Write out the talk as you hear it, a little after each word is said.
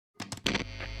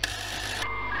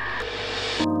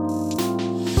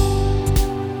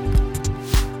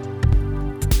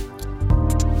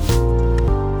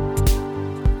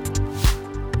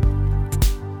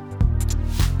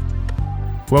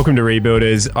Welcome to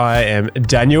Rebuilders. I am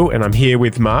Daniel and I'm here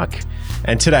with Mark.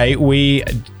 And today we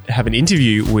have an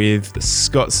interview with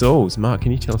Scott Sauls. Mark,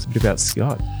 can you tell us a bit about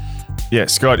Scott? Yeah,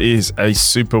 Scott is a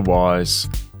super wise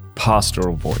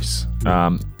pastoral voice.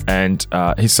 And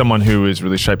he's someone who is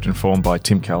really shaped and formed by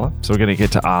Tim Keller. So we're going to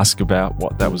get to ask about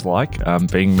what that was like,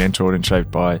 being mentored and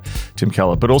shaped by Tim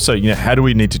Keller. But also, how do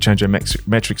we need to change our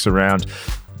metrics around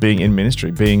being in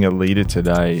ministry, being a leader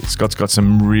today? Scott's got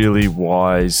some really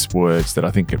wise words that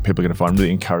I think people are going to find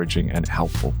really encouraging and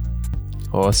helpful.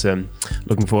 Awesome.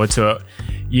 Looking forward to it.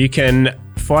 You can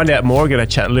find out more. We're going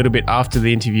to chat a little bit after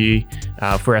the interview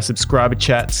for our subscriber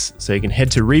chats. So you can head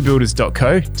to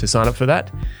rebuilders.co to sign up for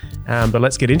that. But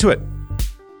let's get into it.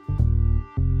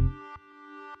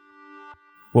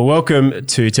 Well, welcome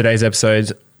to today's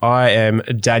episode. I am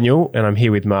Daniel and I'm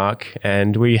here with Mark,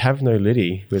 and we have no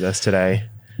Liddy with us today.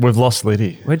 We've lost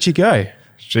Liddy. Where'd she go?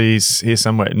 She's here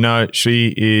somewhere. No,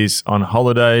 she is on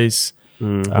holidays.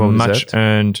 A much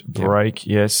earned break,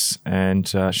 yes. And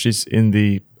she's in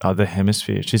the other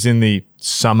hemisphere. She's in the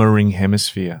summering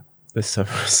hemisphere. The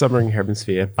summering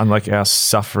hemisphere. Unlike our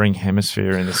suffering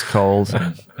hemisphere in this cold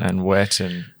and wet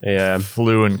and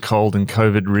flu and cold and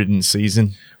COVID-ridden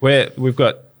season. We've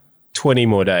got 20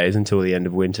 more days until the end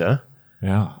of winter.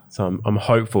 Yeah. So I'm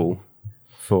hopeful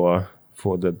for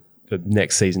the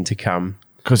next season to come.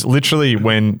 Because literally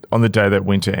on the day that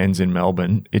winter ends in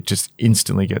Melbourne, it just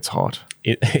instantly gets hot.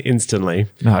 Instantly.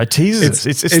 No, it teases.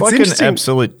 It's like an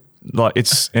absolute,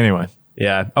 anyway.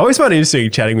 Yeah. I always find it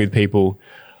interesting chatting with people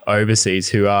overseas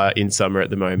who are in summer at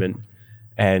the moment,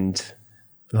 and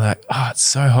they're like, oh, it's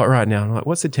so hot right now. I'm like,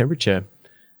 what's the temperature?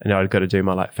 And I've got to do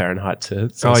my Fahrenheit to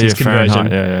Celsius conversion.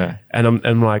 Fahrenheit, yeah. And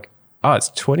I'm like, oh, it's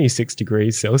 26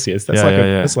 degrees Celsius.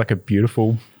 That's like a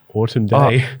beautiful autumn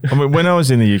day. I mean, when I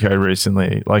was in the UK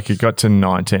recently, it got to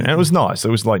 19 and it was nice. It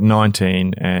was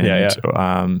 19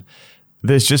 and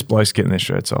there's just blokes getting their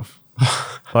shirts off.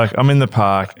 I'm in the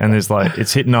park and there's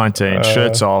it's hit 19,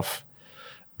 shirts off.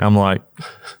 I'm like,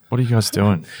 what are you guys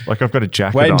doing? I've got a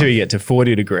jacket on. Wait until you get to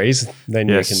 40 degrees. Then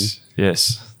you can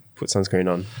put sunscreen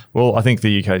on. Well, I think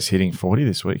the UK's hitting 40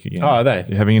 this week again. Oh, are they?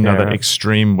 You're having another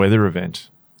extreme weather event.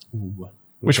 Ooh.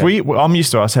 Which I'm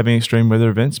used to us having extreme weather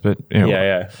events, but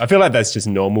Yeah. I feel like that's just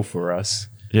normal for us.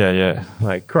 Yeah.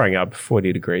 Growing up,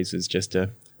 40 degrees was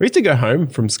we used to go home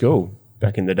from school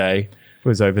back in the day. It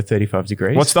was over 35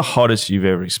 degrees. What's the hottest you've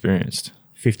ever experienced?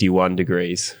 51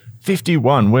 degrees.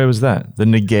 51? Where was that? The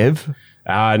Negev?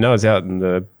 No, I was out in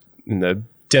the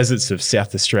deserts of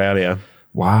South Australia.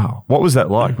 Wow. What was that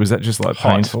like? Was that just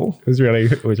painful? It was really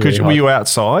hot. Were you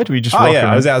outside? Were you just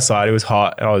I was outside. It was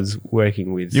hot. I was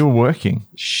working with You were working?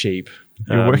 Sheep.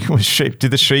 You were working with sheep.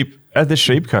 Did the sheep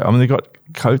coat? I mean, they got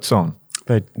coats on.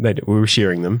 We were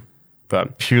shearing them.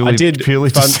 But purely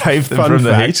to save them from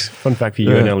the heat? Fun fact for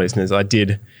you and our listeners,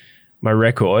 my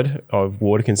record of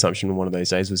water consumption on one of those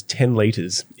days was 10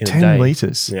 litres in a day. 10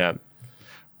 litres? Yeah.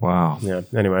 Wow. Yeah.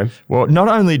 Anyway. Well, not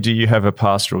only do you have a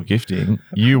pastoral gifting,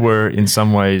 you were in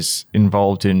some ways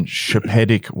involved in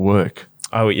shepherding work.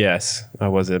 Oh, yes. I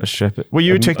was a shepherd. Were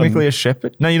you technically a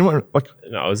shepherd? No, you know what?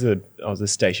 No, I was a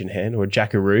station hand, or a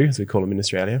jackaroo, as we call them in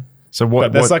Australia. So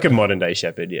what? But that's like a modern day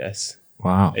shepherd, yes.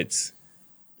 Wow. It's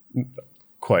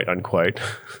quote unquote.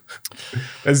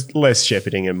 There's less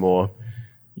shepherding and more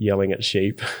yelling at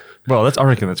sheep. Well, I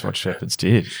reckon that's what shepherds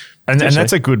did. And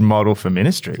that's a good model for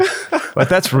ministry.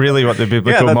 That's really what the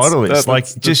biblical model is.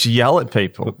 Just yell at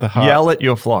people. Yell at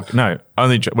your flock. No,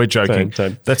 we're joking.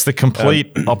 Don't. That's the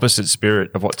complete opposite spirit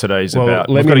of what today's about.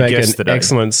 Let me make an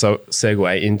excellent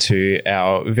segue into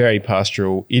our very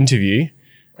pastoral interview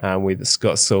with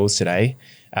Scott Sauls today.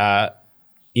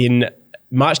 In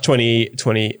March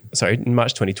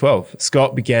 2012,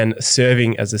 Scott began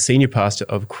serving as the senior pastor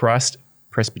of Christ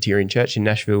Presbyterian Church in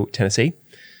Nashville, Tennessee.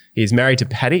 He is married to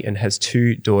Patty and has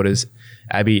two daughters,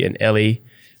 Abby and Ellie.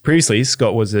 Previously,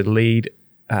 Scott was the lead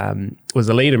and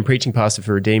preaching pastor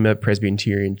for Redeemer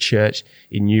Presbyterian Church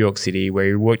in New York City, where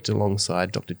he worked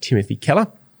alongside Dr. Timothy Keller.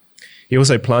 He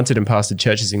also planted and pastored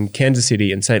churches in Kansas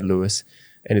City and St. Louis,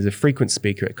 and is a frequent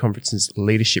speaker at conferences,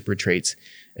 leadership retreats,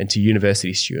 and to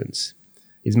university students.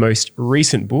 His most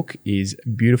recent book is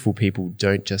Beautiful People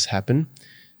Don't Just Happen: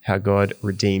 How God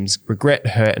Redeems Regret,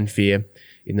 Hurt, and Fear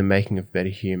in the Making of Better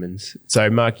Humans. So,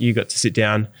 Mark, you got to sit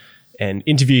down and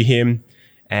interview him,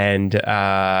 and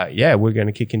we're going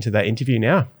to kick into that interview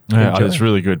now. Yeah, it's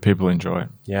really good. People enjoy it.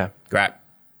 Yeah, great.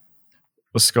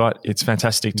 Well, Scott, it's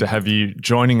fantastic to have you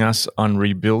joining us on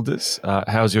Rebuilders.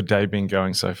 How's your day been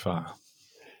going so far?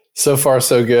 So far,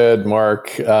 so good, Mark.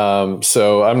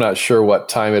 So I'm not sure what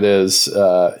time it is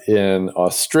in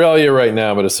Australia right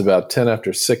now, but it's about 10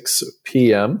 after 6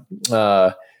 p.m.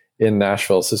 In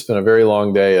Nashville. So it's been a very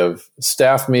long day of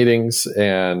staff meetings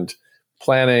and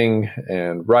planning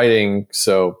and writing.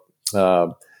 So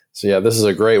yeah, this is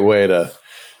a great way to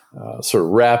sort of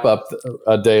wrap up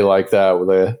a day like that with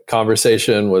a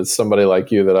conversation with somebody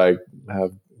like you that I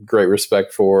have great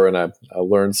respect for, and I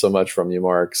learned so much from you,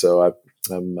 Mark. So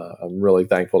I'm really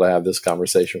thankful to have this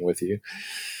conversation with you.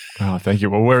 Oh, thank you.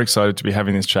 Well, we're excited to be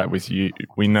having this chat with you.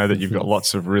 We know that you've got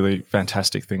lots of really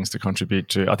fantastic things to contribute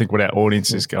to. I think what our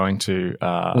audience is going to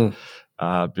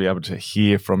be able to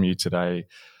hear from you today.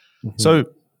 Mm-hmm. So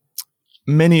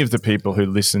many of the people who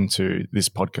listen to this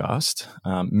podcast,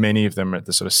 many of them are at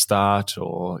the sort of start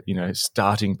or,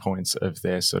 starting points of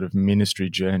their sort of ministry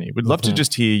journey. We'd love to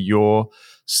just hear your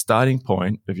starting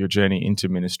point of your journey into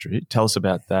ministry. Tell us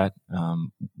about that.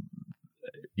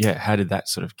 How did that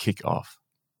sort of kick off?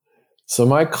 So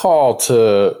my call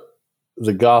to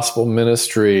the gospel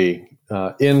ministry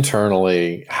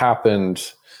internally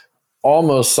happened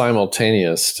almost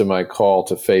simultaneous to my call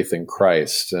to faith in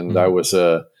Christ. And I was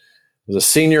a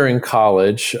senior in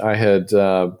college. I'd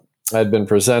been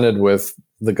presented with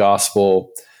the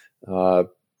gospel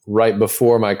right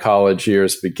before my college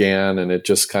years began, and it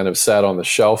just kind of sat on the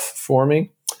shelf for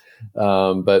me.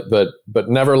 But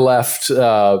never left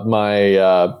my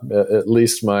at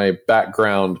least my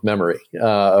background memory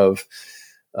of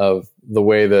the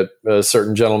way that a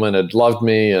certain gentleman had loved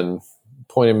me and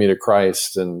pointed me to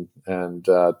Christ and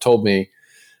told me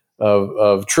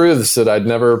of truths that I'd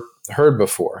never heard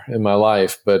before in my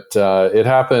life. But it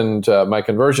happened. My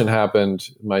conversion happened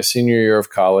my senior year of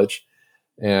college,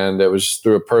 and it was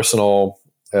through a personal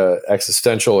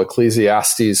existential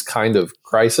Ecclesiastes kind of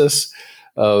crisis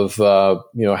of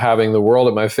having the world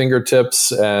at my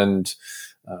fingertips and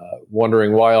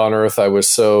wondering why on earth I was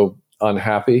so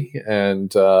unhappy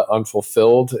and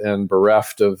unfulfilled and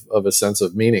bereft of a sense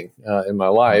of meaning in my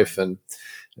life. And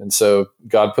so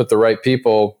God put the right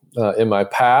people in my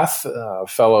path,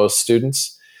 fellow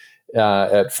students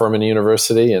at Furman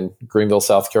University in Greenville,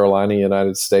 South Carolina,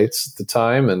 United States at the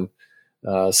time. And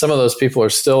some of those people are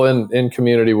still in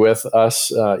community with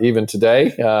us even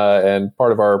today, and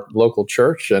part of our local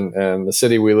church and the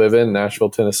city we live in, Nashville,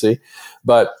 Tennessee.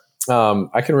 But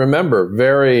I can remember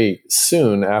very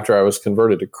soon after I was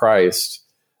converted to Christ,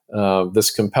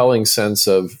 this compelling sense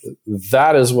of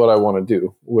that is what I want to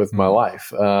do with my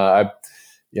life. I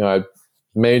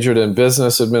majored in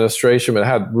business administration, but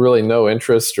had really no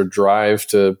interest or drive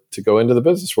to go into the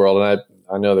business world. And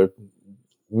I know there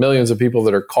millions of people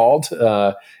that are called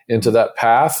into that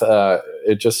path.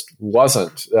 It just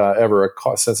wasn't ever a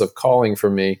sense of calling for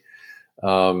me.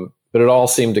 But it all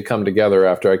seemed to come together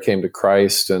after I came to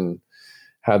Christ and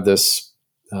had this,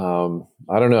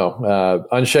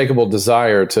 unshakable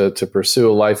desire to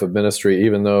pursue a life of ministry,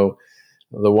 even though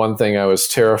the one thing I was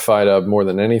terrified of more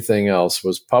than anything else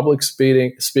was public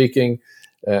speaking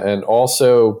and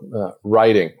also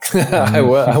writing. I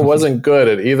wasn't good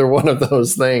at either one of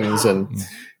those things, and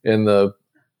in the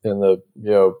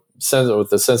sense with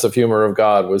the sense of humor of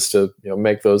God was to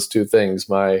make those two things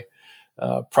my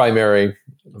primary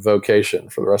vocation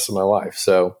for the rest of my life.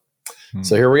 So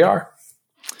here we are.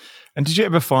 And did you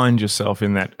ever find yourself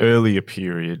in that earlier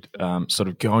period, sort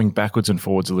of going backwards and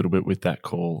forwards a little bit with that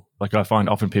call? Like I find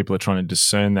often people are trying to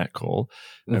discern that call,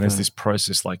 and there's this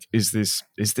process like, is this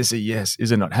a yes?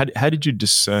 Is it not? How did you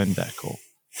discern that call?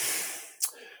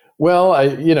 Well,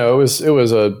 it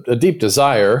was a deep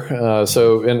desire.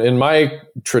 So in my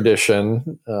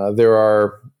tradition, there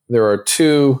are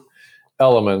two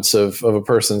elements of a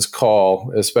person's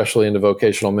call, especially into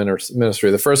vocational ministry.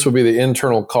 The first would be the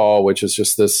internal call, which is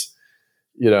just this,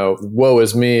 woe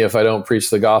is me if I don't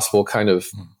preach the gospel kind of,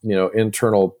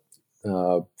 internal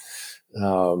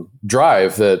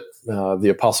drive that the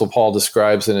Apostle Paul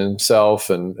describes in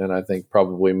himself, and I think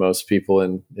probably most people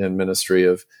in ministry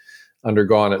have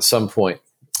undergone at some point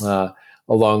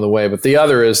along the way. But the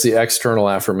other is the external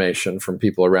affirmation from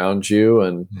people around you.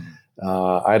 And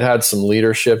I'd had some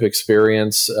leadership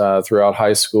experience throughout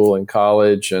high school and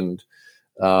college. And,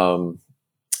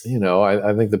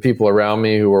 I think the people around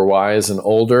me who were wise and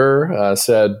older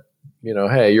said,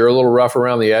 hey, you're a little rough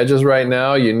around the edges right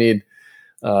now. You need,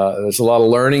 there's a lot of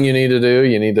learning you need to do.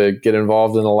 You need to get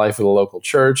involved in the life of the local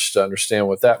church to understand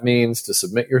what that means, to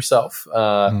submit yourself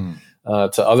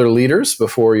to other leaders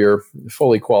before you're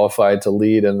fully qualified to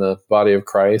lead in the body of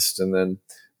Christ. And then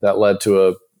that led to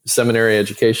a seminary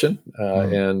education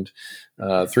and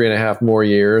 3.5 more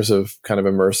years of kind of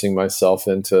immersing myself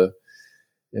into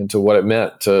what it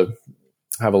meant to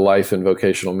have a life in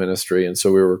vocational ministry. And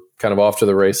so we were kind of off to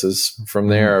the races from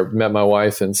there. I met my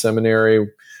wife in seminary.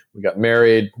 We got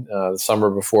married the summer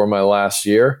before my last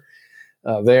year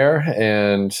there,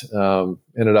 and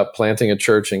ended up planting a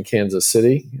church in Kansas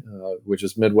City, which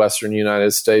is Midwestern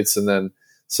United States, and then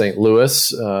St.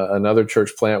 Louis, another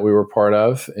church plant we were part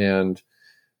of, and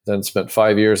then spent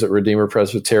 5 years at Redeemer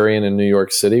Presbyterian in New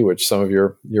York City, which some of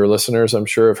your listeners, I'm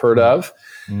sure, have heard of.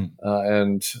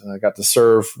 And I got to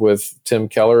serve with Tim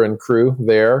Keller and crew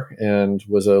there, and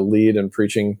was a lead and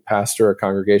preaching pastor, a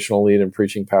congregational lead and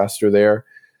preaching pastor there.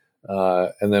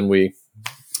 And then we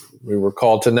were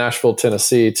called to Nashville,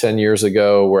 Tennessee 10 years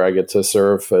ago, where I get to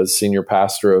serve as senior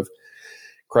pastor of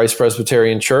Christ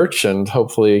Presbyterian Church, and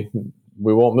hopefully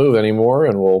we won't move anymore,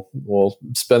 and we'll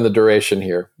spend the duration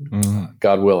here,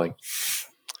 God willing.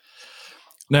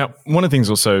 Now, one of the things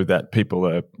also that people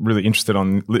are really interested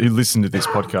on who listen to this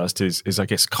podcast is I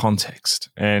guess context.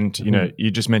 And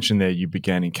you just mentioned there you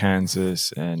began in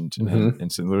Kansas and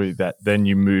St. Louis, that then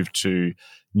you moved to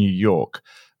New York.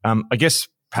 I guess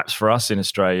perhaps for us in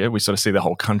Australia, we sort of see the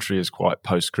whole country as quite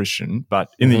post-Christian, but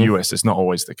in the US, it's not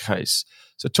always the case.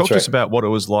 So talk to us about what it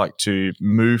was like to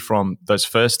move from those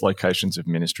first locations of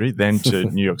ministry, then to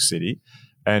New York City.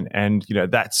 And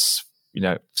that's,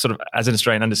 sort of as an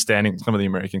Australian understanding some of the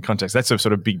American context, that's a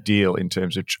sort of big deal in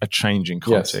terms of a change in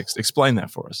context. Yes. Explain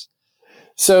that for us.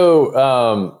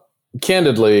 So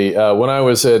candidly, when I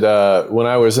was in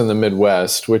the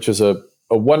Midwest, which is a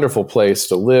wonderful place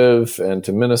to live and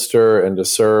to minister and to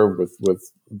serve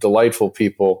with delightful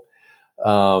people.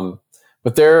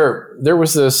 But there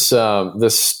was this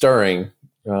stirring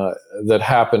that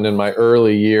happened in my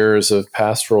early years of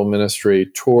pastoral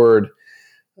ministry toward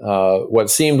what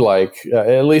seemed like,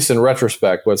 at least in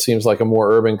retrospect, what seems like a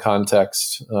more urban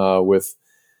context with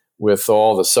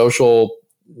all the social,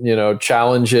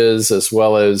 challenges, as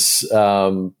well as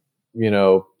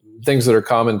things that are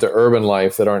common to urban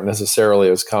life that aren't necessarily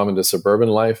as common to suburban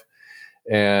life,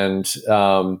 and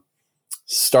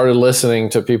started listening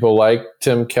to people like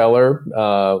Tim Keller,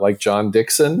 like John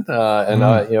Dixon,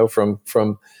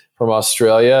 from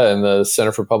Australia, and the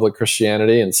Center for Public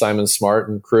Christianity, and Simon Smart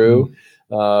and crew,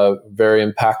 very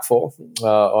impactful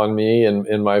on me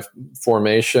in my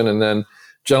formation. And then a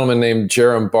gentleman named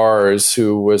Jerram Bars,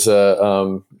 who was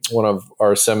one of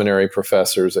our seminary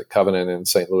professors at Covenant in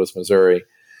St. Louis, Missouri.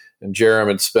 And Jerram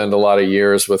had spent a lot of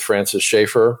years with Francis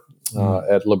Schaeffer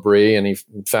at L'Abri, and he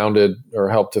founded or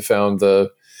helped to found the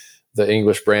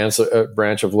English branch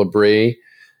of L'Abri,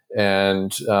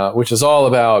 and which is all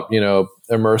about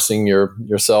immersing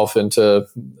yourself into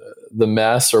the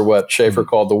mess, or what Schaeffer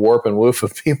called the warp and woof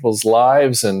of people's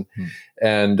lives, and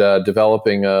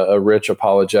developing a rich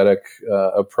apologetic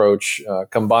approach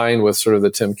combined with sort of the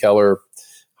Tim Keller,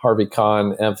 Harvey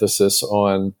Kahn emphasis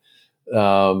on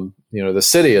the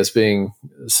city as being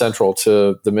central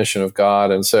to the mission of God.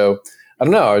 And so, I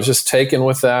don't know, I was just taken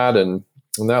with that. And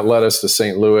that led us to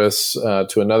St. Louis,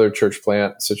 to another church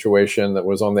plant situation that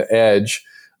was on the edge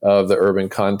of the urban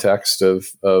context of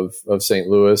St.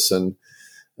 Louis, and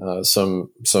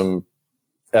some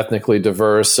ethnically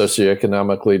diverse,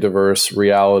 socioeconomically diverse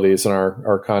realities in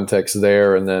our context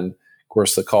there. And then, of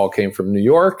course, the call came from New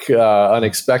York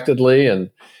unexpectedly, and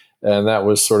that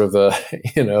was sort of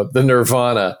the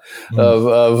nirvana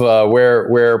of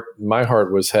where my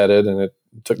heart was headed. And it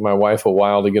took my wife a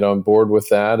while to get on board with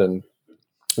that, and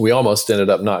we almost ended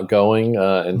up not going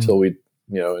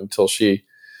until she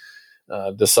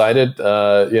decided,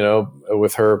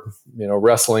 with her,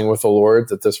 wrestling with the Lord,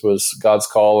 that this was God's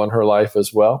call in her life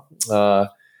as well.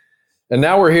 And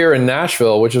now we're here in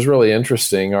Nashville, which is really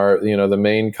interesting. The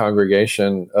main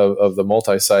congregation of the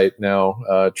multi-site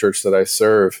now church that I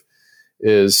serve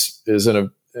is in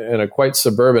a quite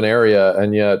suburban area,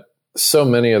 and yet so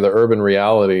many of the urban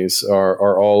realities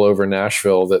are all over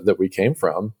Nashville that we came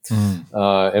from.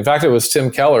 In fact, it was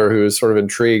Tim Keller who sort of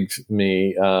intrigued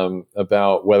me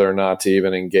about whether or not to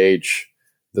even engage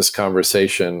this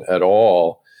conversation at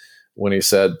all, when he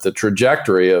said the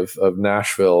trajectory of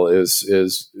Nashville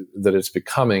is that it's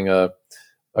becoming a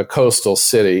coastal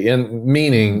city,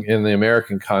 meaning in the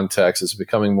American context, it's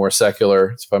becoming more secular,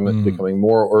 it's becoming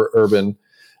more urban,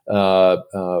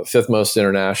 fifth most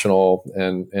international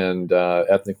and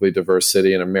ethnically diverse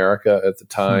city in America at the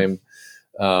time,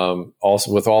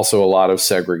 also a lot of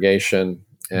segregation,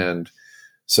 and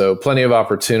so plenty of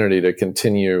opportunity to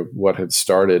continue what had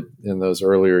started in those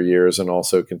earlier years and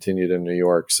also continued in New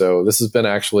York. So this has been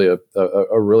actually a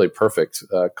really perfect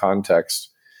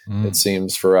context, it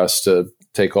seems, for us to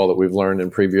take all that we've learned in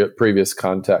previous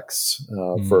contexts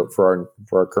for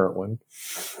our current one.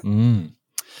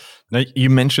 Now, you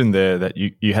mentioned there that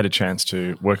you had a chance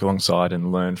to work alongside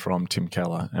and learn from Tim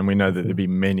Keller, and we know that there'd be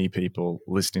many people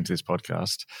listening to this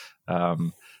podcast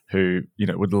who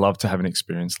would love to have an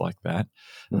experience like that.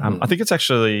 I think it's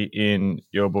actually in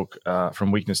your book,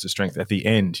 From Weakness to Strength. At the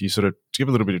end, you sort of give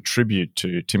a little bit of tribute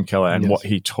to Tim Keller and what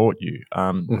he taught you.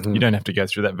 You don't have to go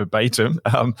through that verbatim,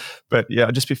 but yeah,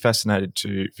 I'd just be fascinated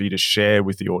for you to share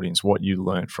with the audience what you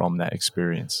learned from that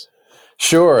experience.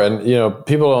 Sure. And,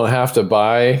 people don't have to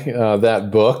buy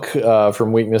that book,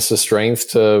 From Weakness to Strength,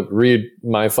 to read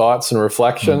my thoughts and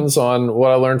reflections on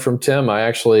what I learned from Tim. I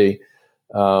actually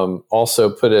also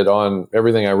put it on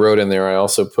everything I wrote in there. I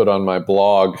also put on my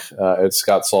blog at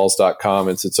scottsauls.com.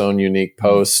 It's its own unique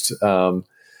post. You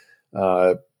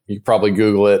can probably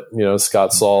Google it,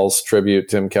 Scott Sauls tribute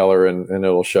Tim Keller, and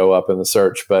it'll show up in the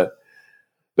search. But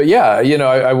yeah,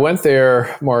 I went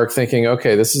there, Mark, thinking,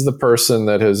 okay, this is the person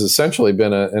that has essentially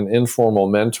been an informal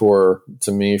mentor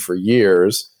to me for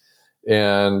years.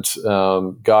 And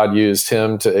God used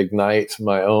him to ignite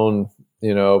my own,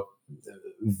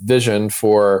 vision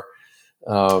for,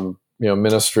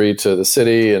 ministry to the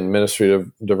city and ministry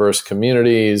to diverse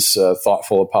communities,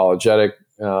 thoughtful apologetic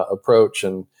approach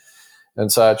and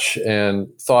such, and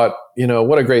thought,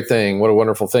 what a great thing, what a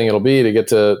wonderful thing it'll be to get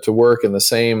to work in the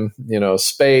same,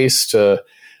 space, to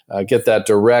get that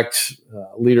direct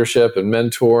leadership and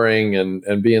mentoring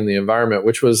and be in the environment,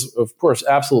 which was, of course,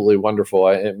 absolutely wonderful.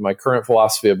 In my current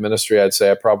philosophy of ministry, I'd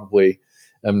say I probably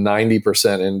am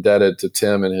 90% indebted to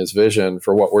Tim and his vision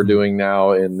for what we're doing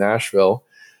now in Nashville.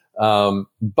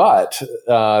 But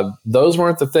those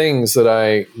weren't the things that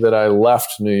I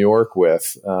left New York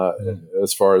with,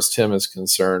 as far as Tim is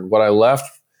concerned. What I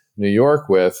left New York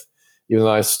with, even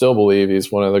though I still believe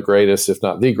he's one of the greatest, if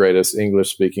not the greatest,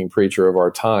 English-speaking preacher of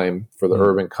our time for the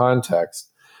urban context,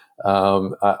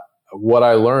 what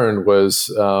I learned was,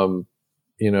 the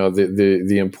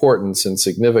importance and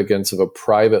significance of a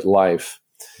private life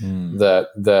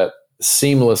that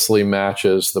seamlessly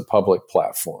matches the public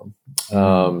platform.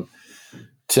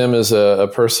 Tim is a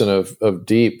person of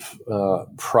deep,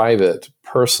 private,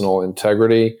 personal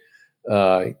integrity,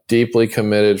 deeply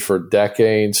committed for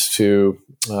decades to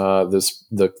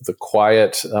the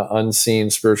quiet, unseen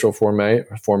spiritual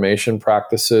formation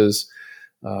practices.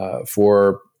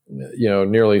 For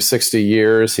nearly 60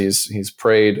 years, he's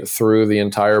prayed through the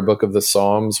entire book of the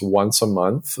Psalms once a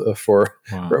month for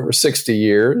over 60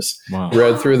 years. Wow.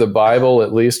 Read through the Bible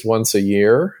at least once a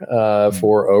year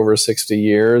for over 60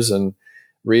 years, and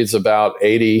reads about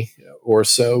 80 or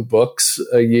so books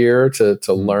a year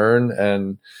to learn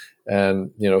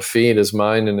and feed his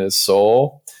mind and his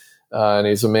soul. And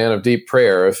he's a man of deep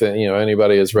prayer. If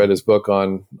anybody has read his book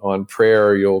on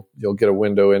prayer, you'll get a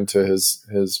window into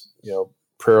his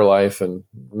prayer life and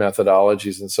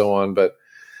methodologies and so on. But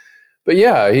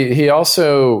yeah, he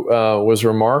also was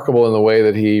remarkable in the way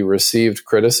that he received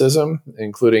criticism,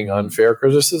 including unfair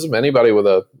criticism. Anybody with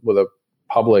a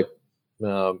public,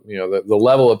 the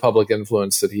level of public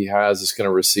influence that he has is going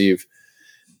to receive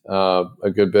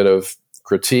a good bit of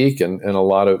critique and a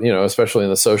lot of, especially in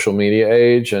the social media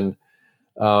age. And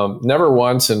never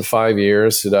once in 5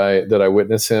 years did I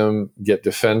witness him get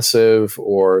defensive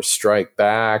or strike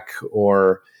back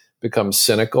or become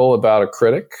cynical about a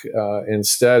critic.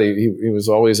 Instead, he was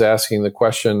always asking the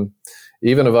question,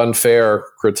 even of unfair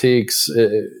critiques,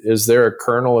 is there a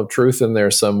kernel of truth in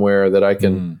there somewhere that I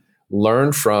can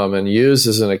learn from and use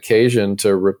as an occasion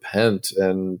to repent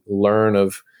and learn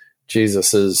of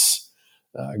Jesus's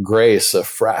grace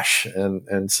afresh?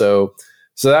 And so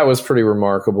that was pretty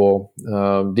remarkable.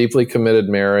 Deeply committed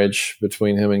marriage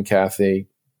between him and Kathy,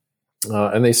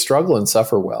 and they struggle and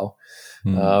suffer well.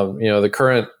 The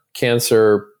current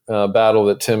cancer battle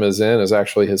that Tim is in is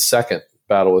actually his second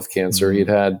battle with cancer. He'd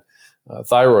had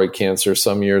thyroid cancer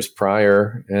some years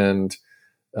prior, and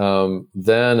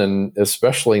then, and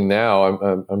especially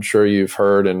now, I'm sure you've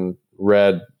heard and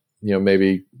read,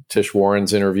 maybe Tish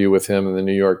Warren's interview with him in the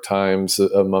New York Times,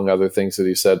 among other things that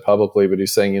he said publicly. But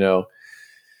he's saying,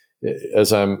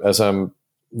 as I'm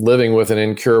living with an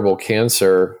incurable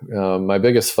cancer, my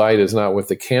biggest fight is not with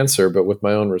the cancer, but with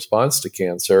my own response to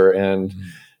cancer. And,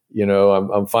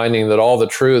 I'm finding that all the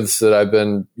truths that I've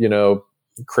been,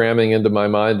 cramming into my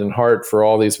mind and heart for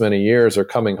all these many years are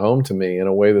coming home to me in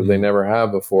a way that they never have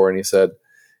before. And he said,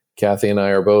 Kathy and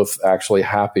I are both actually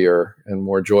happier and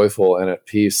more joyful and at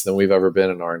peace than we've ever been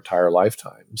in our entire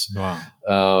lifetimes.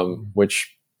 Wow.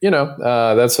 Which,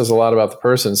 that says a lot about the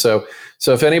person. So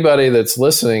if anybody that's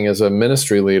listening is a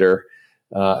ministry leader,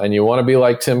 and you want to be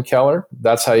like Tim Keller,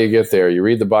 that's how you get there. You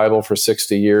read the Bible for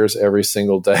 60 years every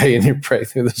single day, and you pray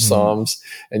through the Psalms,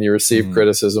 and you receive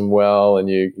criticism well, and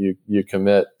you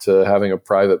commit to having a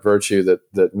private virtue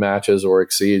that matches or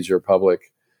exceeds your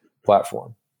public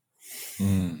platform.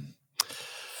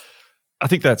 I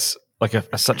think that's like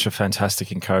such a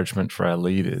fantastic encouragement for our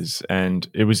leaders. And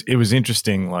it was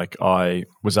interesting. Like, I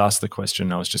was asked the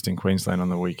question, I was just in Queensland on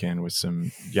the weekend with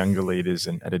some younger leaders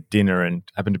and at a dinner, and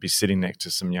happened to be sitting next to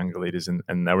some younger leaders, and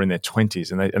they were in their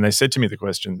 20s. And they said to me the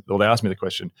question, or they asked me the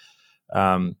question,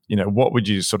 what would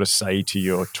you sort of say to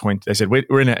your 20? They said,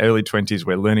 we're in our early 20s,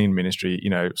 we're learning ministry,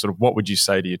 sort of what would you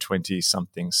say to your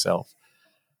 20-something self?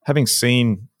 Having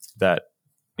seen that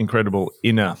incredible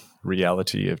inner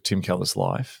reality of Tim Keller's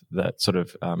life, that sort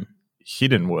of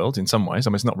hidden world in some ways. I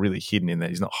mean, it's not really hidden in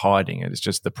that. He's not hiding it. It's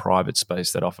just the private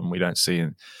space that often we don't see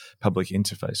in public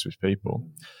interface with people.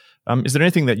 Is there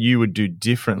anything that you would do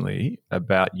differently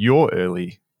about your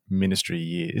early ministry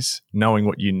years, knowing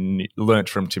what you learnt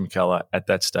from Tim Keller at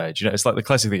that stage? It's like the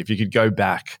classic thing. If you could go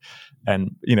back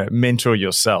and mentor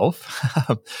yourself,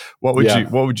 what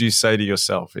would you say to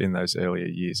yourself in those earlier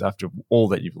years after all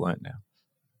that you've learnt now?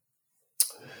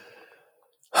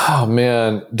 Oh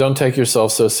man, don't take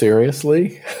yourself so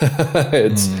seriously.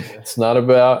 It's not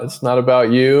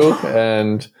about you,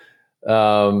 and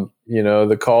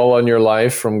the call on your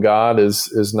life from God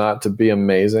is not to be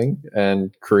amazing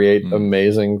and create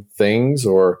amazing things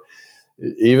or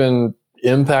even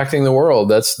impacting the world.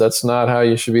 That's not how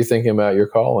you should be thinking about your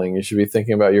calling. You should be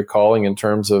thinking about your calling in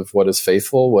terms of what is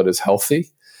faithful, what is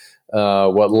healthy,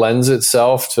 what lends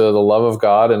itself to the love of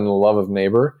God and the love of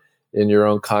neighbor in your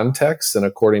own context and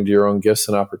according to your own gifts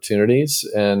and opportunities.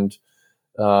 And,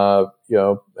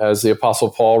 as the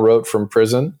Apostle Paul wrote from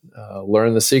prison,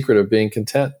 learn the secret of being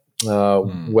content,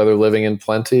 whether living in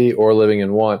plenty or living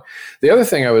in want. The other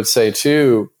thing I would say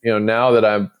too, now that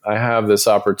I have this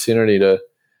opportunity to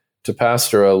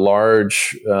pastor a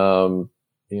large,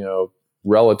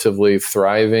 relatively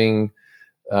thriving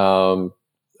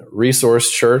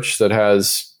resource church that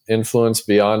has influence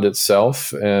beyond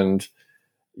itself, and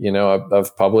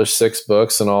I've published 6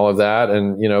 books and all of that.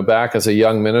 And, back as a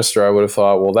young minister, I would have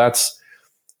thought, well, that's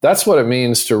what it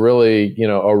means to really,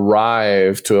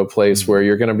 arrive to a place where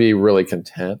you're going to be really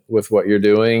content with what you're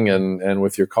doing and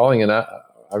with your calling. And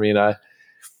I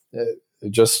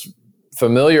just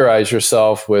familiarize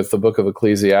yourself with the book of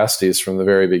Ecclesiastes from the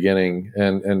very beginning,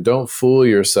 and don't fool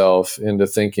yourself into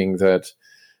thinking that,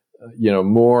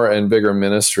 more and bigger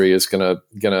ministry is going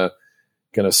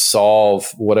to solve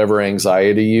whatever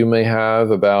anxiety you may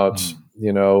have about,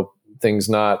 things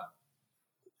not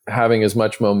having as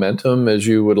much momentum as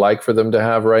you would like for them to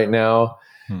have right now.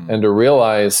 And to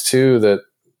realize too that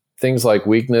things like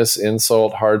weakness,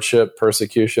 insult, hardship,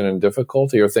 persecution, and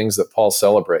difficulty are things that Paul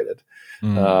celebrated.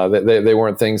 They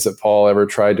weren't things that Paul ever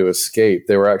tried to escape.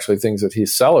 They were actually things that he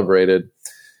celebrated,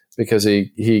 because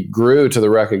he grew to the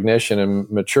recognition and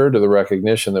matured to the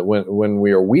recognition that when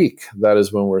we are weak, that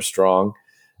is when we're strong.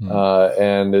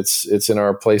 And it's in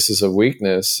our places of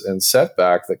weakness and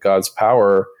setback that God's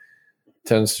power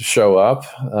tends to show up.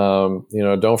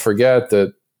 Don't forget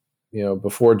that,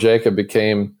 before Jacob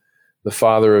became the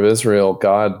father of Israel,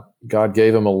 God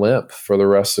gave him a limp for the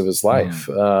rest of his life,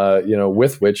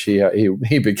 with which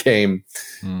he became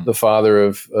the father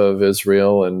of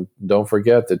Israel. And don't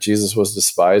forget that Jesus was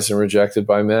despised and rejected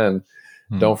by men.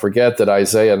 Don't forget that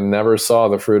Isaiah never saw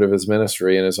the fruit of his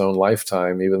ministry in his own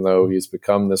lifetime, even though he's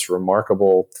become this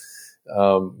remarkable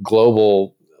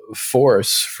global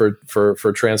force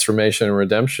for transformation and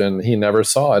redemption. He never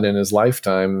saw it in his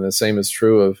lifetime. And the same is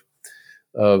true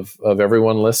of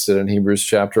everyone listed in Hebrews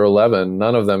chapter 11.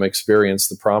 None of them experienced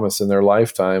the promise in their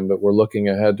lifetime, but we're looking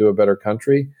ahead to a better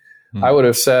country. I would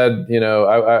have said,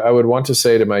 I would want to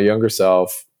say to my younger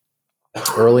self,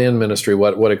 early in ministry,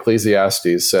 what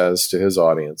Ecclesiastes says to his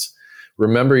audience: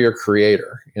 remember your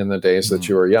Creator in the days that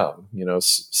you are young.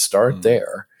 Start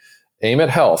there, aim at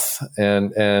health,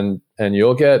 and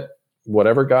you'll get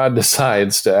whatever God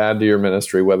decides to add to your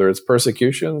ministry, whether it's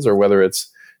persecutions or whether it's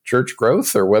church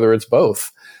growth or whether it's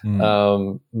both.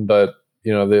 But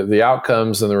the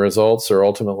outcomes and the results are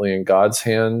ultimately in God's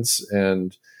hands,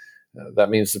 and that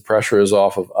means the pressure is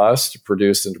off of us to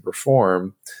produce and to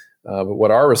perform. But what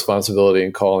our responsibility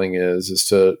and calling is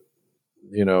to,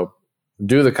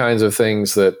 do the kinds of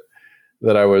things that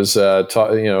I was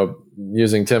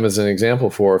using Tim as an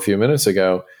example for a few minutes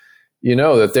ago.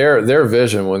 That their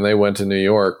vision when they went to New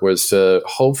York was to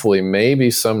hopefully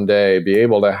maybe someday be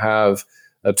able to have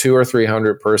a 200 or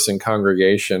 300 person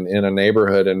congregation in a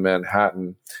neighborhood in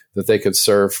Manhattan that they could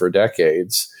serve for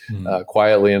decades,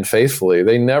 quietly and faithfully.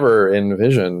 They never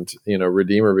envisioned,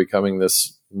 Redeemer becoming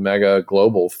this mega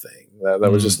global thing.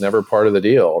 That was just never part of the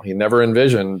deal. He never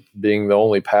envisioned being the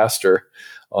only pastor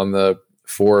on the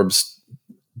Forbes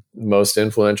most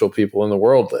influential people in the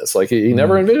world list. Like he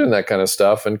never envisioned that kind of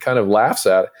stuff, and kind of laughs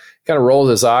at it, kind of rolls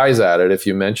his eyes at it if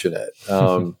you mention it.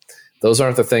 Those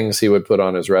aren't the things he would put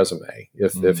on his resume.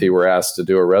 If he were asked to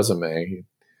do a resume,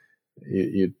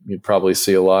 you'd probably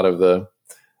see a lot of the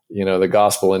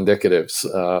gospel indicatives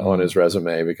on his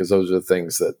resume, because those are the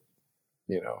things that,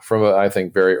 I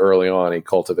think very early on, he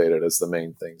cultivated as the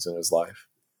main things in his life.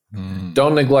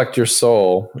 Don't neglect your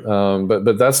soul.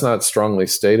 But that's not strongly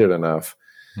stated enough.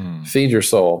 Feed your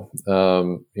soul,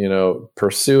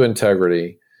 pursue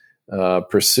integrity,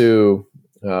 pursue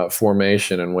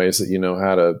formation in ways that you know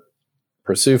how to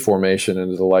pursue formation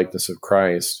into the likeness of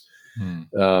Christ.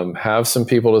 Have some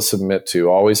people to submit to.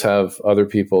 Always have other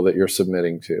people that you're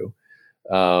submitting to.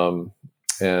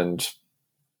 And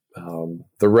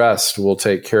the rest will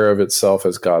take care of itself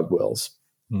as God wills.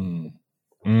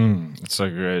 It's so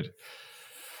good.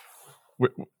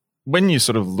 When you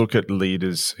sort of look at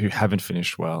leaders who haven't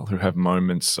finished well, who have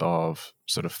moments of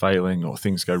sort of failing or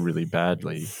things go really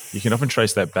badly, you can often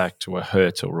trace that back to a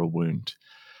hurt or a wound.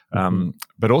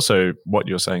 But also what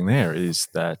you're saying there is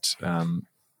that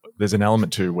there's an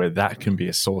element to where that can be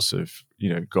a source of,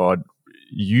 God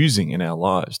using in our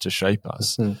lives to shape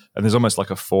us. And there's almost like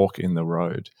a fork in the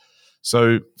road.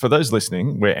 So for those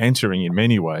listening, we're entering in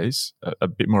many ways a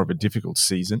bit more of a difficult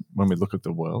season when we look at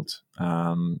the world.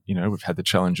 We've had the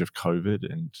challenge of COVID,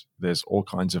 and there's all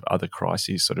kinds of other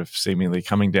crises sort of seemingly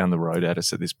coming down the road at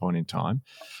us at this point in time.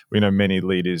 We know many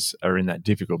leaders are in that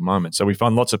difficult moment. So we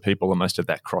find lots of people almost at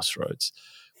that crossroads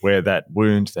where that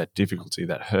wound, that difficulty,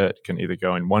 that hurt can either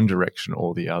go in one direction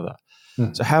or the other.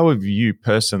 So how have you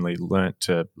personally learnt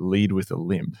to lead with a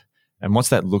limp? And what's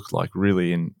that look like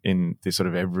really in this sort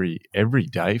of every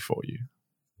day for you?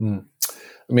 I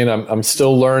mean, I'm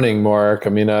still learning, Mark. I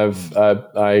mean, I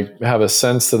have a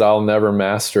sense that I'll never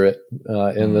master it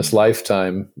in this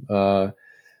lifetime.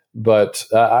 But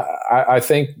I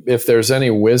think if there's any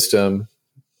wisdom,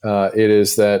 it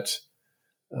is that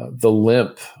the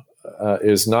limp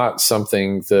is not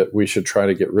something that we should try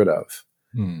to get rid of.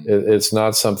 It's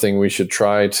not something we should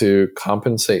try to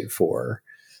compensate for.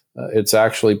 It's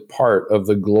actually part of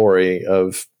the glory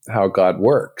of how God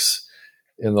works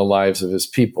in the lives of his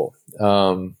people.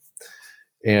 There's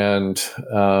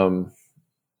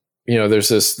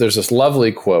this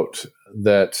lovely quote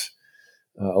that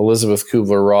Elizabeth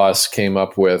Kubler-Ross came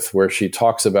up with, where she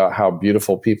talks about how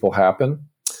beautiful people happen.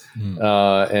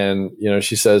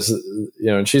 She says,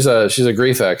 and she's a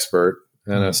grief expert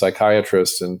and a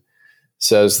psychiatrist, and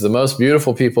says the most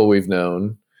beautiful people we've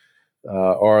known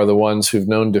are the ones who've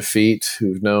known defeat,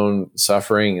 who've known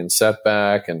suffering and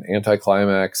setback and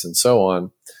anticlimax and so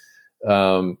on,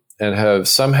 and have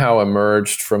somehow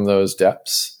emerged from those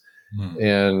depths.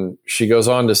 And she goes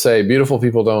on to say, beautiful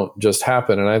people don't just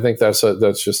happen. And I think that's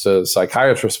just a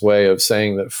psychiatrist's way of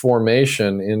saying that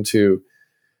formation into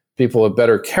people of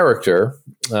better character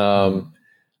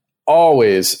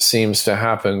always seems to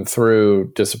happen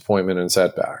through disappointment and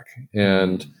setback.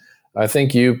 And I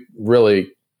think you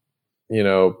really,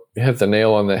 hit the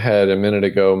nail on the head a minute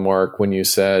ago, Mark, when you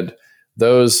said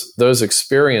those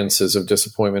experiences of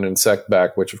disappointment and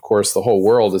setback, which of course the whole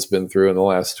world has been through in the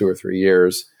last 2 or 3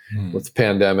 years with the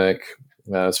pandemic,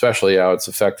 especially how it's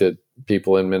affected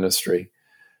people in ministry.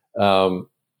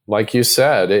 Like you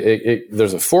said,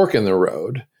 there's a fork in the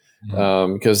road.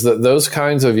 Because those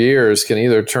kinds of years can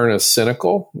either turn us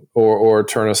cynical or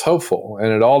turn us hopeful.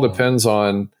 And it all depends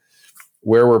on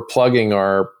where we're plugging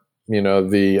our,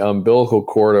 the umbilical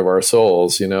cord of our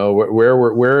souls,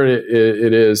 where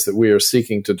it is that we are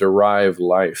seeking to derive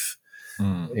life.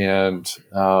 And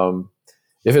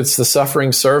if it's the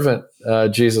suffering servant,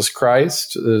 Jesus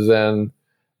Christ, then,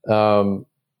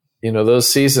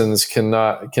 those seasons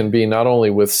can be not only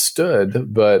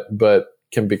withstood, but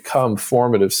can become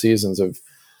formative seasons of,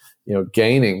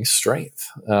 gaining strength.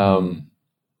 I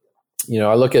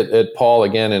look at Paul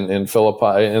again in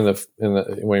Philippi,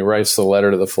 when he writes the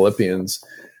letter to the Philippians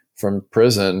from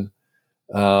prison,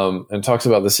 and talks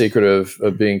about the secret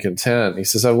of being content. He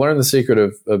says, I've learned the secret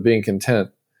of being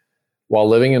content while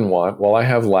living in want, while I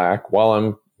have lack, while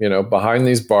I'm, behind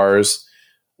these bars.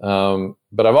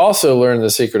 But I've also learned the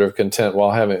secret of contentment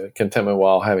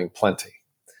while having plenty.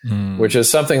 Which is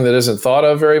something that isn't thought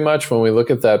of very much when we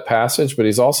look at that passage. But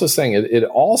he's also saying it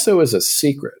also is a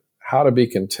secret how to be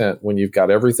content when you've got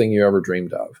everything you ever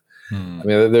dreamed of. I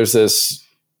mean, there's this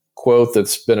quote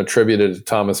that's been attributed to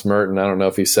Thomas Merton. I don't know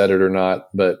if he said it or not,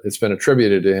 but it's been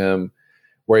attributed to him,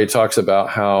 where he talks about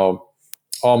how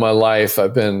all my life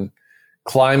I've been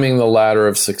climbing the ladder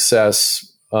of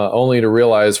success, only to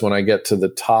realize when I get to the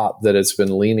top that it's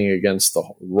been leaning against the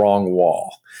wrong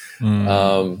wall.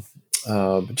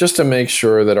 Just to make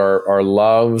sure that our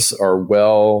loves are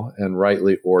well and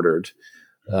rightly ordered,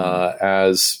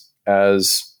 as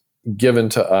given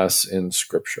to us in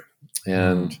Scripture.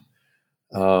 And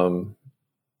the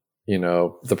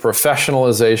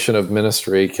professionalization of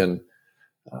ministry can,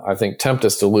 I think, tempt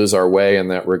us to lose our way in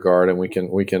that regard, and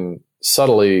we can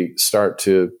subtly start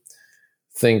to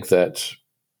think that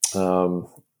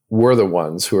we're the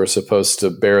ones who are supposed to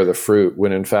bear the fruit,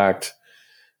 when in fact,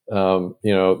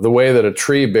 the way that a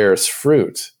tree bears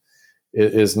fruit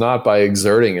is not by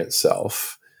exerting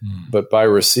itself, but by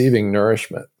receiving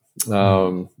nourishment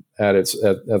at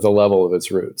the level of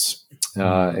its roots.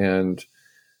 And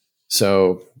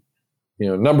so,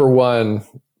 number one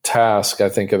task, I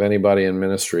think, of anybody in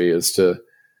ministry is to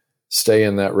stay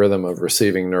in that rhythm of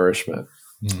receiving nourishment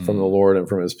from the Lord and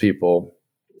from His people,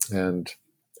 and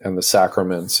the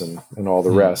sacraments and all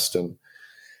the rest. And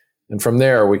from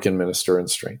there we can minister in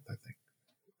strength, I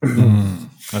think.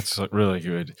 That's really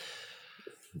good.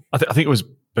 I think it was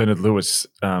Bernard Lewis,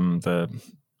 the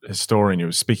historian, who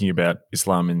was speaking about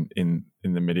Islam in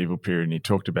the medieval period, and he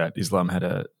talked about Islam had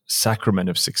a sacrament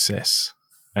of success.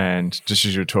 And just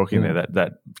as you were talking there,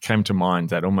 that came to mind,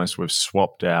 that almost we've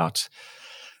swapped out,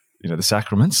 the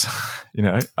sacraments,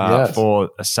 yes, for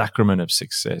a sacrament of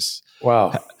success.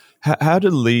 Wow. How do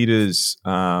leaders,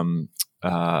 you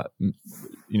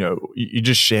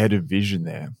just shared a vision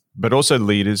there, but also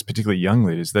leaders, particularly young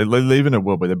leaders, they live in a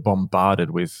world where they're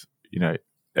bombarded with,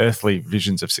 earthly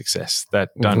visions of success that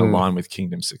don't align with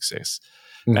kingdom success.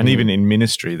 And even in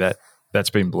ministry, that's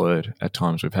been blurred at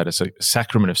times. We've had a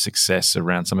sacrament of success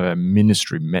around some of our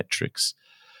ministry metrics.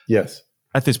 Yes.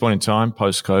 At this point in time,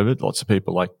 post-COVID, lots of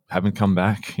people haven't come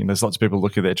back. There's lots of people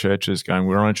look at their churches going,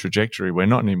 we're on a trajectory. We're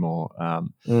not anymore.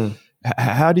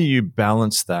 How do you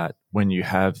balance that when you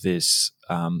have this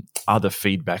other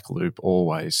feedback loop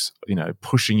always,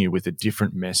 pushing you with a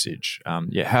different message? How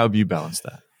have you balanced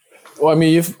that? Well, I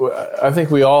mean, I think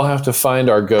we all have to find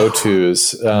our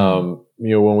go-tos.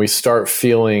 When we start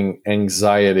feeling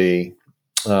anxiety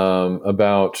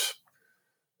about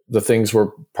the things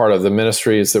we're part of, the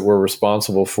ministries that we're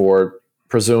responsible for,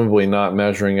 presumably not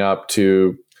measuring up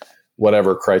to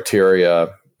whatever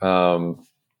criteria, the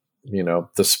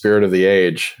spirit of the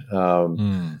age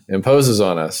imposes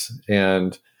on us.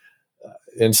 And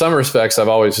in some respects, I've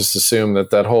always just assumed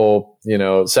that whole,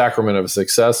 sacrament of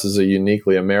success is a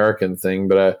uniquely American thing.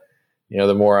 But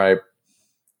the more I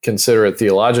consider it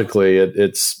theologically,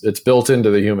 it's built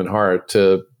into the human heart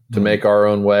to make our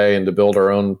own way and to build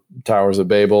our own towers of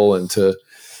Babel and to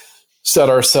set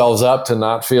ourselves up to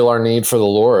not feel our need for the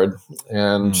Lord.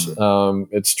 And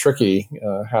it's tricky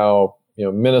how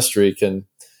ministry can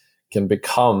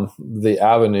become the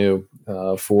avenue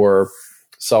for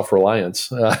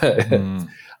self-reliance,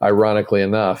 ironically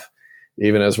enough,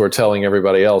 even as we're telling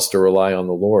everybody else to rely on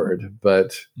the Lord.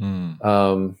 But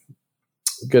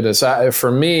goodness,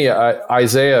 for me,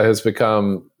 Isaiah has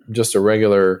become just a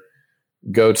regular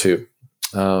go-to.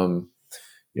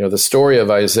 The story of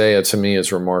Isaiah to me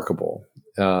is remarkable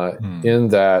in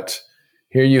that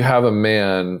here you have a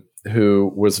man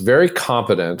who was very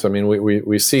competent. I mean,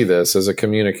 we see this as a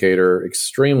communicator,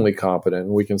 extremely competent.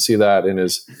 And we can see that in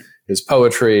his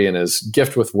poetry and his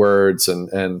gift with words.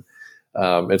 And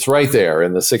it's right there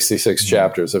in the 66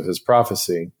 chapters of his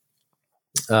prophecy.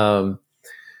 And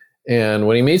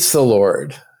when he meets the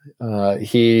Lord,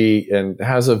 he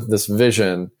has this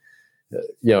vision.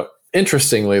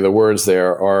 Interestingly, the words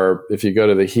there are, if you go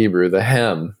to the Hebrew, the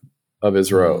hem of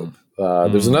his robe.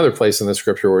 There's another place in the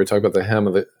scripture where we talk about the hem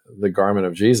of the garment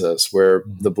of Jesus, where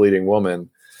the bleeding woman,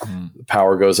 the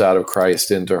power goes out of Christ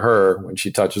into her when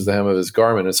she touches the hem of his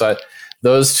garment. And so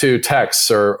those two texts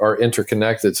are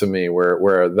interconnected to me,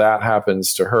 where that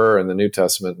happens to her in the New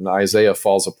Testament, and Isaiah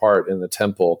falls apart in the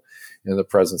temple in the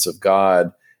presence of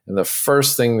God. And the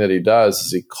first thing that he does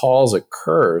is he calls a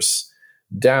curse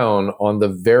down on the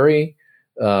very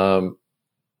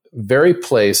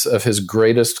place of his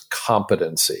greatest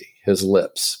competency, his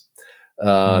lips.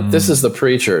 This is the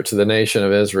preacher to the nation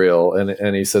of Israel,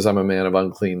 and he says, I'm a man of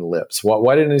unclean lips.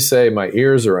 Why didn't he say my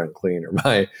ears are unclean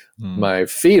or my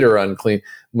feet are unclean?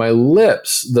 My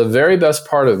lips, the very best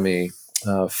part of me,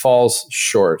 falls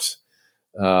short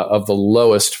of the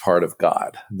lowest part of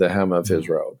God, the hem of his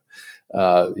robe,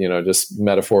 just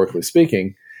metaphorically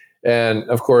speaking. And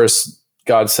of course,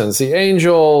 God sends the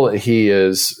angel. He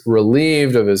is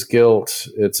relieved of his guilt.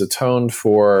 It's atoned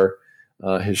for.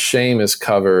 His shame is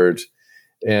covered.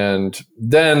 And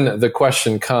then the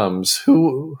question comes,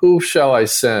 who shall I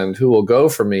send? Who will go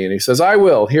for me? And he says, I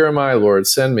will. Here am I, Lord,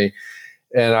 send me.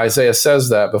 And Isaiah says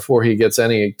that before he gets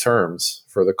any terms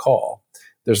for the call.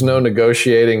 There's no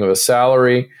negotiating of a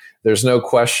salary. There's no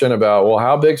question about, well,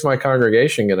 how big's my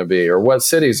congregation going to be? Or what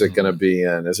city is it going to be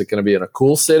in? Is it going to be in a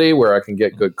cool city where I can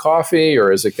get good coffee?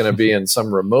 Or is it going to be in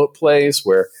some remote place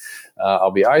where I'll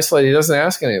be isolated? He doesn't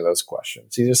ask any of those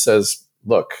questions. He just says,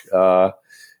 look, now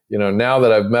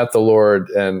that I've met the Lord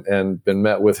and been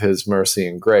met with his mercy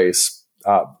and grace,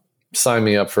 sign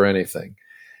me up for anything.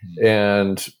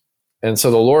 And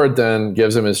so the Lord then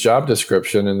gives him his job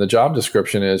description. And the job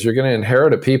description is you're going to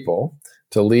inherit a people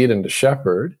to lead and to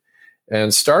shepherd.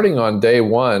 And starting on day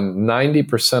one,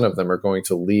 90% of them are going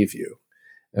to leave you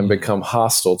and become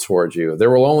hostile toward you. There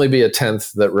will only be a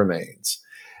 10th that remains.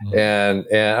 And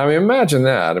I mean, imagine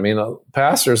that. I mean,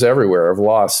 pastors everywhere have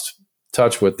lost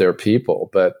touch with their people,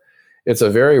 but it's a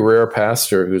very rare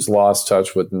pastor who's lost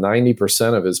touch with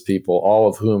 90% of his people, all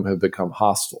of whom have become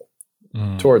hostile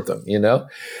toward them, and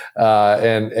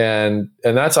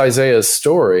that's Isaiah's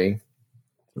story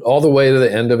all the way to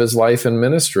the end of his life and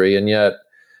ministry. And yet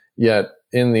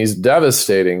in these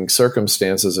devastating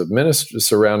circumstances of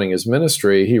surrounding his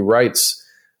ministry, he writes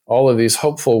all of these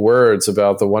hopeful words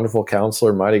about the wonderful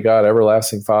counselor, mighty God,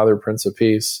 everlasting Father, Prince of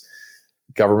Peace,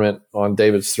 government on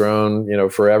David's throne,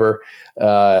 forever.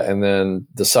 And then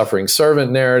the suffering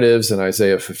servant narratives in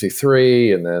Isaiah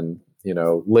 53. And then,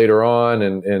 later on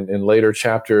in later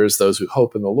chapters, those who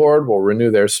hope in the Lord will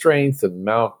renew their strength and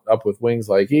mount up with wings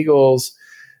like eagles.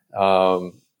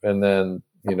 And then,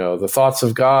 the thoughts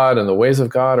of God and the ways of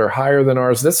God are higher than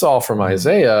ours. This is all from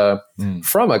Isaiah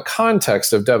from a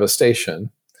context of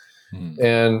devastation.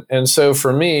 And so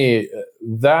for me,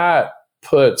 that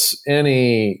puts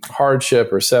any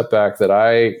hardship or setback that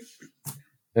I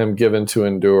am given to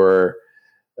endure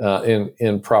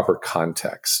in proper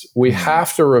context. We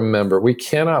have to remember, we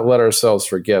cannot let ourselves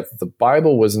forget that the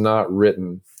Bible was not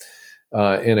written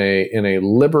in a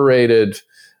liberated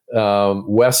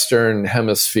Western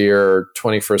Hemisphere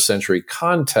 21st century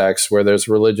context where there's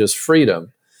religious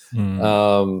freedom.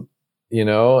 And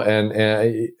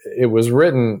it was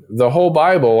written, the whole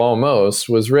Bible almost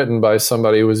was written by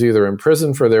somebody who was either in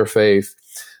prison for their faith,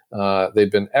 they'd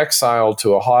been exiled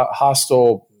to a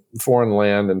hostile foreign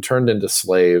land and turned into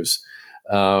slaves,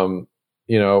 or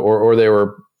they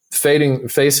were facing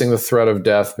the threat of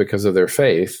death because of their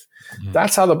faith.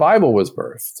 That's how the Bible was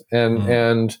birthed.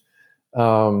 And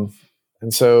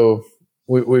so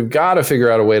we've got to figure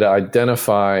out a way to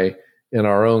identify in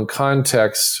our own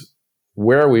context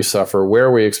where we suffer,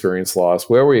 where we experience loss,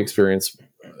 where we experience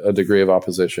a degree of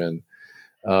opposition,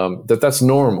 that's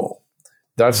normal.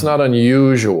 That's not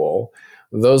unusual.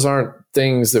 Those aren't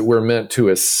things that we're meant to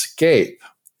escape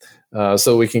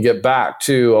so we can get back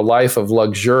to a life of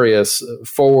luxurious,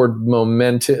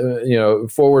 forward-moving,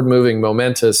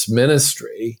 momentous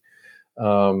ministry.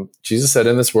 Jesus said,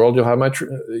 in this world,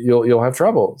 you'll have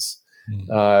troubles.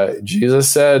 Jesus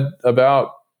said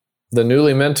about the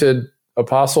newly minted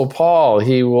Apostle Paul,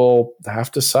 he will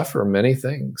have to suffer many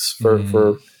things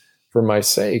for my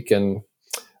sake. And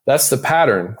that's the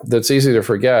pattern that's easy to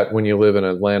forget when you live in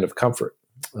a land of comfort.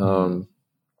 I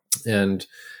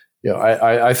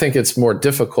think it's more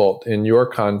difficult in your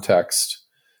context,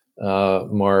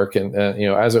 Mark, and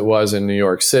as it was in New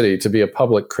York City, to be a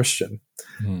public Christian.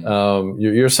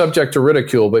 You're subject to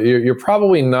ridicule, but you're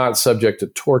probably not subject to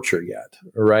torture yet,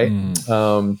 right?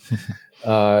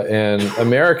 And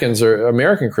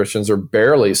American Christians are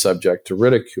barely subject to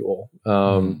ridicule.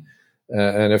 And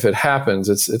if it happens,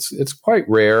 it's quite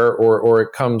rare, or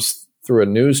it comes through a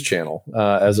news channel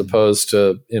as opposed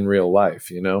to in real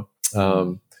life,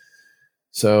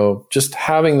 So just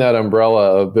having that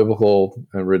umbrella of biblical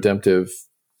and redemptive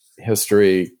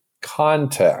history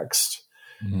context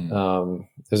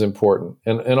is important.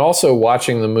 And also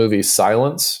watching the movie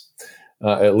Silence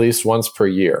at least once per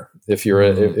year, if you're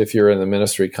in the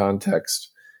ministry context,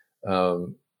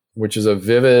 which is a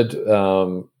vivid,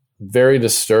 very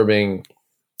disturbing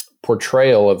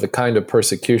portrayal of the kind of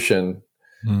persecution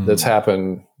that's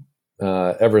happened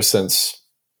ever since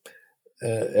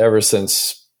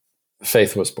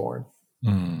faith was born.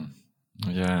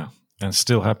 Yeah, and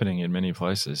still happening in many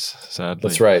places, sadly.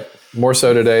 That's right. More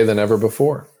so today than ever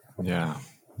before. Yeah.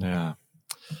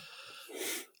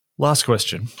 Last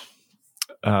question.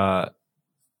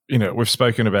 We've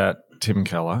spoken about Tim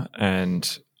Keller,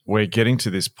 and we're getting to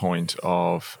this point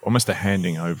of almost a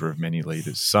handing over of many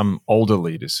leaders. Some older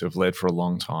leaders who have led for a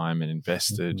long time and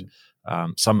invested.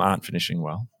 Some aren't finishing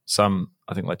well. Some,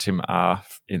 I think, like Tim, are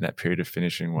in that period of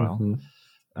finishing well.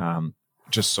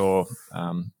 Just saw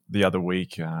the other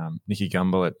week Nicky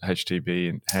Gumbel at HTB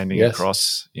and handing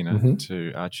across,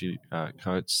 to Archie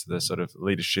Coates, the sort of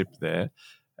leadership there.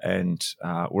 And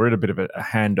we're at a bit of a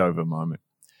handover moment.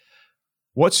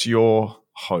 What's your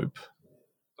hope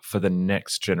for the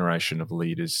next generation of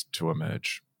leaders to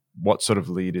emerge? What sort of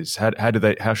leaders?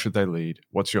 How should they lead?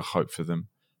 What's your hope for them?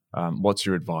 What's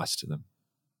your advice to them?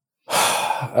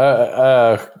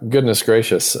 Goodness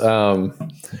gracious.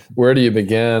 Where do you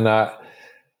begin?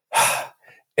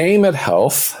 Aim at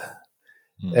health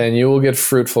and you will get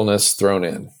fruitfulness thrown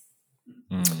in.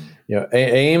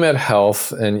 Aim at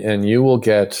health and you will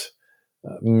get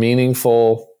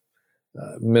meaningful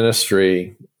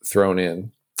ministry thrown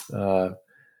in.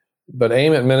 But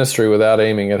aim at ministry without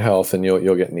aiming at health and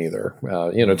you'll get neither.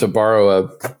 To borrow a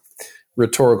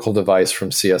rhetorical device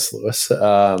from C.S. Lewis.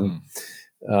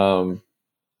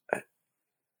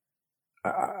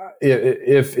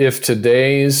 If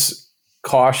today's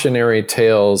cautionary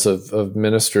tales of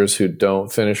ministers who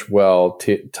don't finish well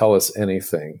tell us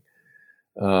anything,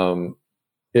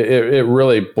 it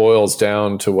really boils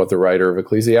down to what the writer of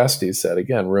Ecclesiastes said.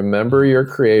 Again, remember your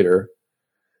Creator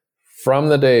from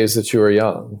the days that you are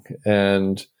young,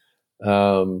 and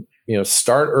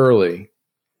start early.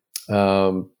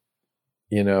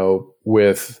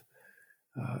 With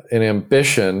an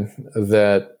ambition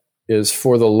that is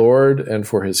for the Lord and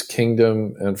for His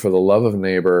kingdom and for the love of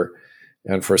neighbor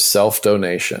and for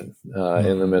self-donation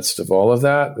in the midst of all of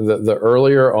that. The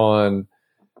earlier on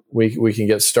we can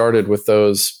get started with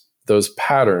those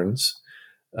patterns,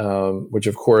 which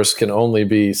of course can only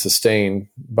be sustained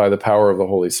by the power of the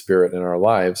Holy Spirit in our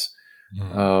lives,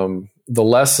 the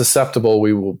less susceptible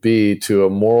we will be to a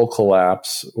moral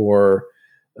collapse or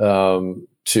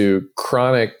to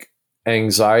chronic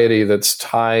anxiety that's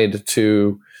tied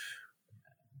to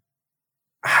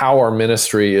how our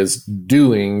ministry is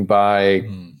doing by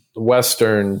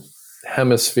Western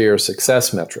Hemisphere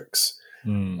success metrics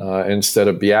instead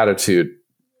of beatitude,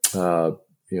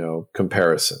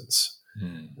 comparisons.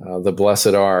 The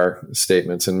blessed are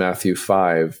statements in Matthew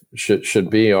 5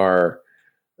 should be our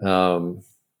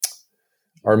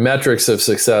metrics of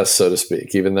success, so to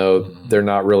speak, even though they're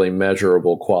not really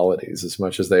measurable qualities as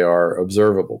much as they are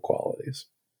observable qualities.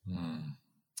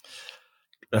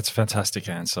 That's a fantastic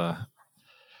answer.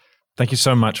 Thank you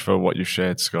so much for what you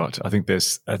shared, Scott. I think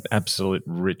there's an absolute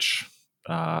rich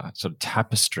sort of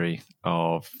tapestry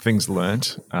of things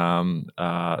learnt,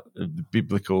 the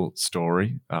biblical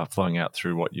story flowing out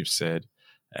through what you've said.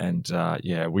 And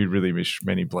we really wish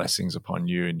many blessings upon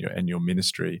you and your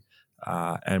ministry.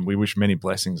 And we wish many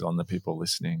blessings on the people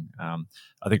listening. I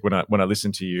think when I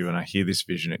listen to you and I hear this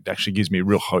vision, it actually gives me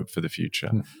real hope for the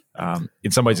future.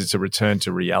 In some ways, it's a return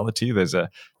to reality. There's a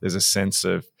sense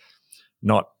of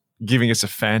not giving us a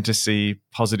fantasy,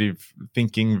 positive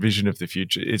thinking vision of the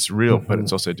future. It's real, but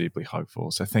it's also deeply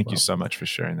hopeful. So thank you so much for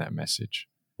sharing that message.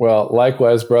 Well,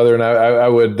 likewise, brother. And I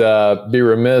would be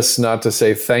remiss not to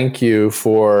say thank you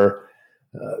for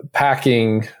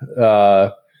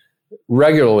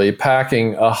regularly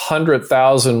packing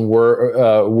 100,000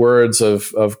 words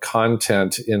of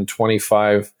content in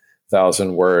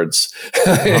 25,000 words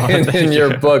in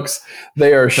your books.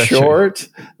 They are short.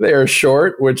 They are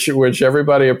short, which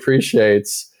everybody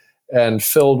appreciates, and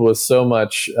filled with so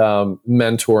much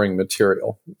mentoring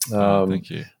material. Thank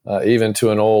you. Even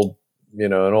to an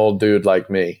old dude like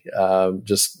me,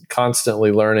 just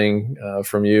constantly learning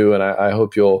from you. And I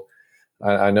hope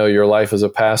I know your life as a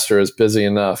pastor is busy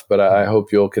enough, but I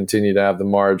hope you'll continue to have the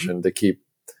margin to keep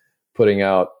putting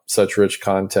out such rich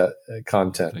content,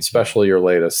 especially your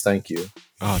latest. Thank you.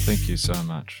 Oh, thank you so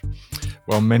much.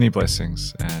 Well, many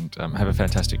blessings, and have a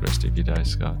fantastic rest of your day,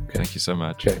 Scott. Okay. Thank you so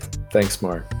much. Okay. Thanks,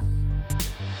 Mark.